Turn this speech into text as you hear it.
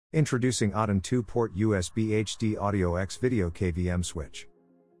Introducing ATEN 2-port USB HD Audio xVideo KVM switch.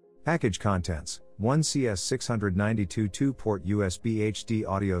 Package contents: 1 CS692 2-port USB HD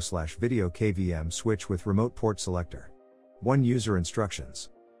audio/video KVM switch with remote port selector. 1 user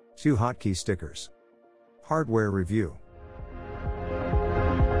instructions. 2 hotkey stickers. Hardware review.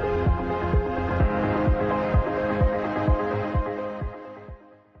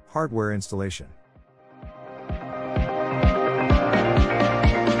 Hardware installation.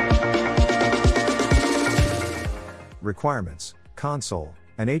 Requirements: console,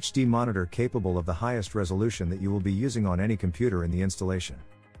 an HD monitor capable of the highest resolution that you will be using on any computer in the installation.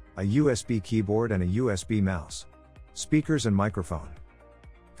 A USB keyboard and a USB mouse. Speakers and microphone.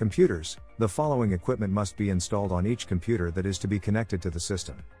 Computers: the following equipment must be installed on each computer that is to be connected to the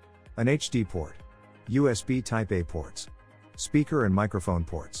system. An HD port. USB Type A ports. Speaker and microphone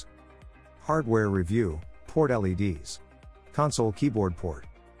ports. Hardware review: port LEDs. Console keyboard port.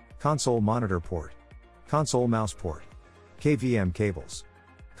 Console monitor port. Console mouse port. KVM cables.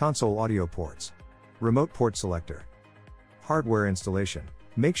 Console audio ports. Remote port selector. Hardware installation: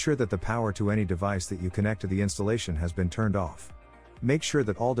 make sure that the power to any device that you connect to the installation has been turned off. Make sure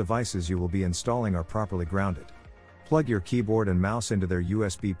that all devices you will be installing are properly grounded. Plug your keyboard and mouse into their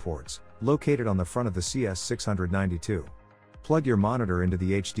USB ports, located on the front of the CS692. Plug your monitor into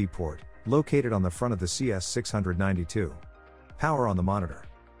the HD port, located on the front of the CS692. Power on the monitor.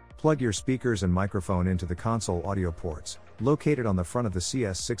 Plug your speakers and microphone into the console audio ports, located on the front of the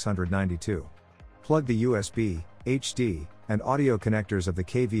CS692. Plug the USB, HD, and audio connectors of the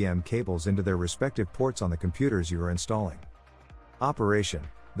KVM cables into their respective ports on the computers you are installing. Operation: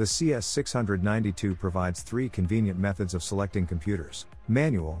 the CS692 provides 3 convenient methods of selecting computers.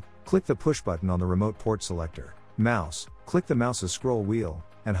 Manual: click the push button on the remote port selector. Mouse: click the mouse's scroll wheel,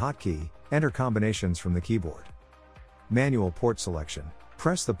 and hotkey, enter combinations from the keyboard. Manual port selection: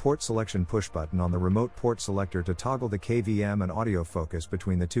 press the port selection push button on the remote port selector to toggle the KVM and audio focus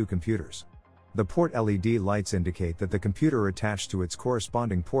between the 2 computers. The port LED lights indicate that the computer attached to its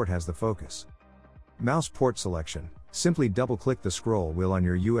corresponding port has the focus. Mouse port selection: simply double-click the scroll wheel on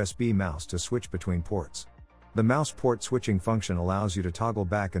your USB mouse to switch between ports. The mouse port switching function allows you to toggle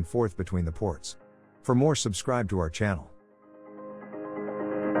back and forth between the ports. For more, subscribe to our channel.